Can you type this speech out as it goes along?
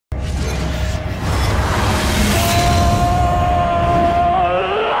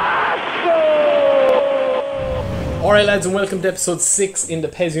Alright lads, and welcome to episode 6 in the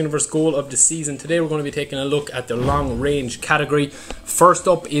PES Universe goal of the season. Today we're going to be taking a look at the long range category. First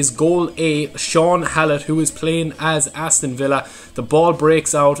up is Goal A, Sean Hallett, who is playing as Aston Villa. The ball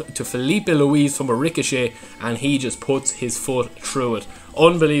breaks out to Felipe Luis from a ricochet and he just puts his foot through it.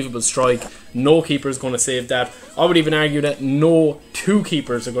 Unbelievable strike. No keeper is going to save that. I would even argue that no two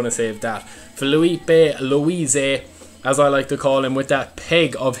keepers are going to save that. Felipe Luis, as I like to call him, with that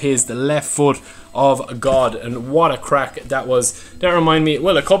peg of his, the left foot of God, and what a crack that was. That reminded me,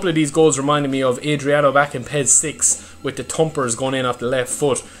 well, a couple of these goals reminded me of Adriano back in PES 6 with the thumpers going in off the left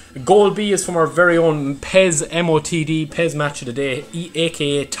foot. Goal B is from our very own PES MOTD, PES Match of the Day,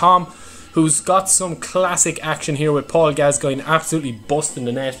 aka Tom, who's got some classic action here with Paul Gascoigne absolutely busting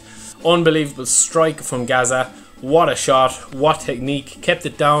the net. Unbelievable strike from Gaza. What a shot, what technique, kept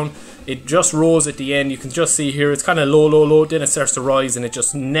it down. It just rose at the end. You can just see here, it's kind of low, then it starts to rise and it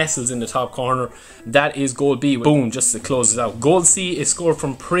just nestles in the top corner. That is goal B. Boom, just as it closes out. Goal C is scored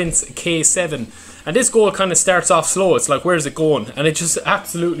from Prince K7. And this goal kind of starts off slow. It's like, where's it going? And it just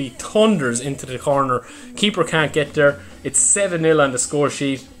absolutely thunders into the corner. Keeper can't get there. It's 7-0 on the score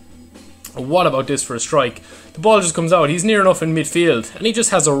sheet. What about this for a strike? The ball just comes out. He's near enough in midfield and he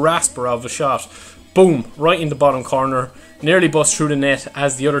just has a rasper of a shot. Boom, right in the bottom corner. Nearly bust through the net,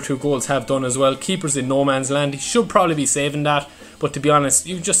 as the other two goals have done as well. Keeper's in no man's land. He should probably be saving that, but to be honest,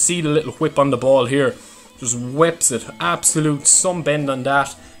 you just see the little whip on the ball here. Just whips it. Absolute some bend on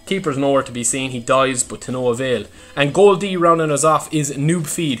that. Keeper's nowhere to be seen. He dives, but to no avail. And goal D rounding us off is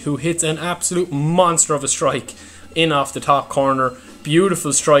NOOBFEED, who hits an absolute monster of a strike in off the top corner.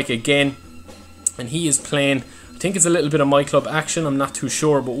 Beautiful strike again. And he is playing, I think it's a little bit of my club action, I'm not too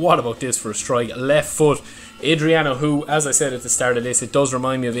sure, but what about this for a strike? Left foot. Adriano, who, as I said at the start of this, it does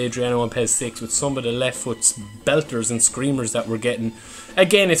remind me of Adriano on PES 6 with some of the left foot belters and screamers that we're getting.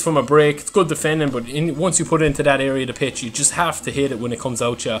 Again, it's from a break, it's good defending, but once you put it into that area of the pitch, you just have to hit it when it comes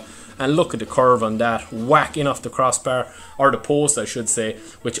out you. And look at the curve on that, whack in off the crossbar, or the post I should say,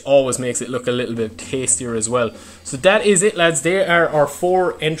 which always makes it look a little bit tastier as well. So that is it lads, they are our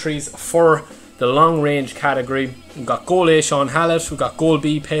 4 entries for the long range category. We've got Goal A, Sean Hallett, we've got Goal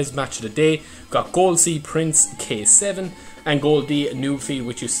B, PES Match of the Day, we've got Goal C, Prince K7, and Goal D, NOOBFEED,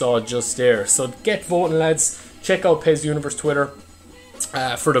 which you saw just there. So get voting lads, check out PES Universe Twitter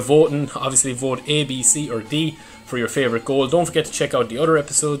for the voting. Obviously vote A, B, C or D for your favourite goal. Don't forget to check out the other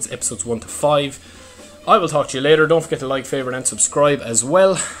episodes, episodes 1 to 5. I will talk to you later. Don't forget to like, favourite and subscribe as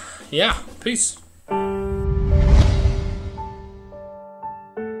well. Yeah, peace.